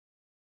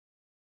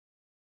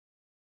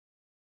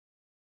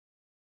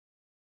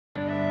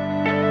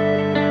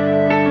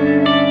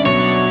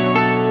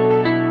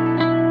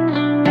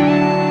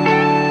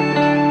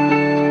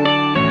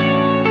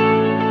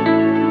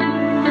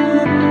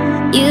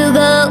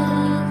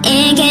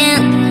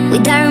again,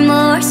 without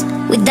remorse,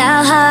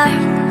 without heart.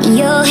 In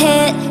your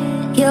head,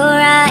 you're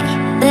right,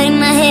 but in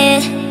my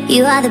head,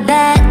 you are the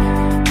bad.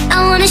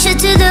 I wanna show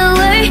to the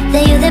world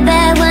that you're the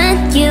bad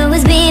one. You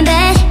always being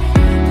bad.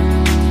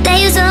 That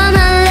use all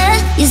my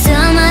love, use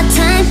all my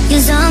time,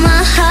 use all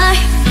my heart.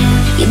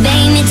 You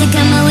beg me to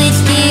come out with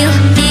you.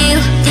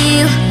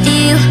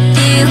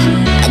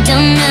 I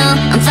don't know,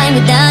 I'm fine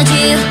without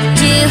you.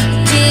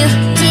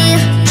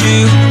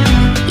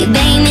 You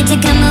beg me to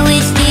come out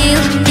with you.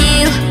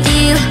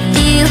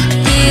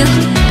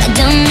 I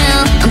don't know,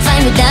 I'm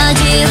fine without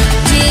you.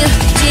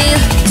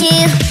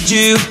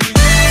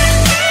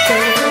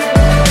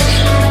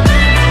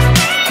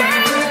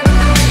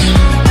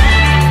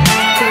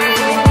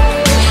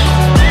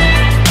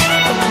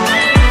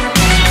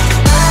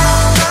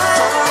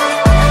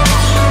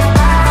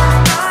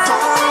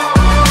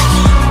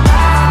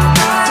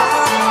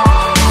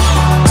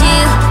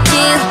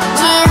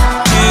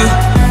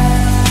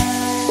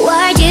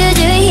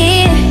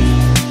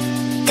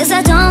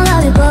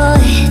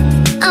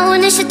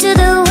 To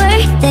the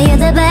world that you're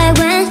the bad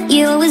one,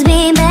 you always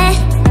being bad.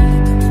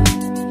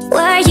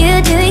 What are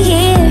you doing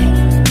here?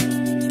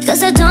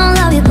 Cause I don't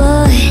love you,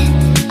 boy.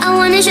 I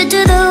wanna show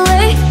to the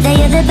world that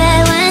you're the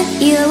bad one,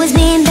 you always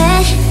being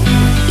bad.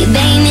 You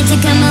beg me to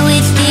come out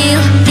with you.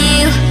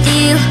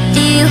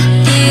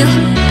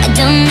 I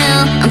don't know,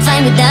 I'm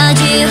fine without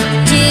you.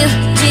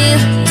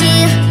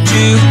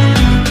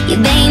 You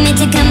beg me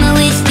to come out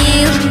with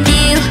you.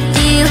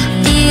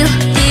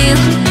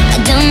 I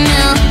don't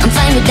know, I'm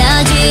fine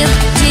without you.